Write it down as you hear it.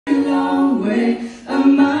long way, a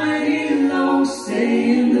mighty long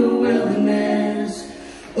stay in the wilderness.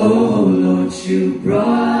 Oh Lord, you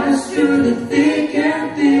brought us through the thick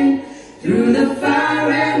and thin, through the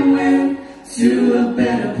fire and wind, to a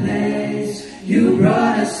better place. You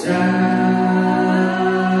brought us out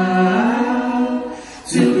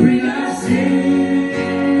to bring us in.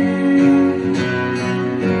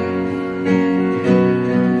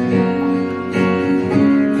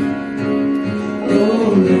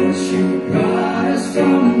 Oh Lord, you brought us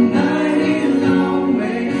from a mighty long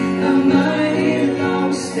way, a mighty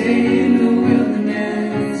long stay in the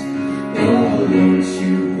wilderness. Oh Lord,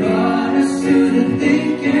 you brought us through the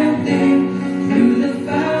thick and thin, through the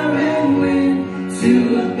fire and wind, to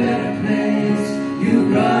a better place. You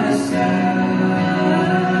brought us out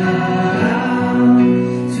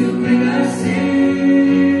to bring us in.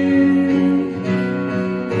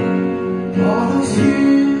 All those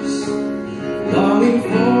years longing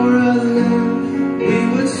for a land we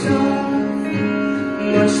would serve,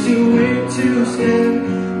 much too weak to stand,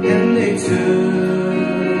 and they took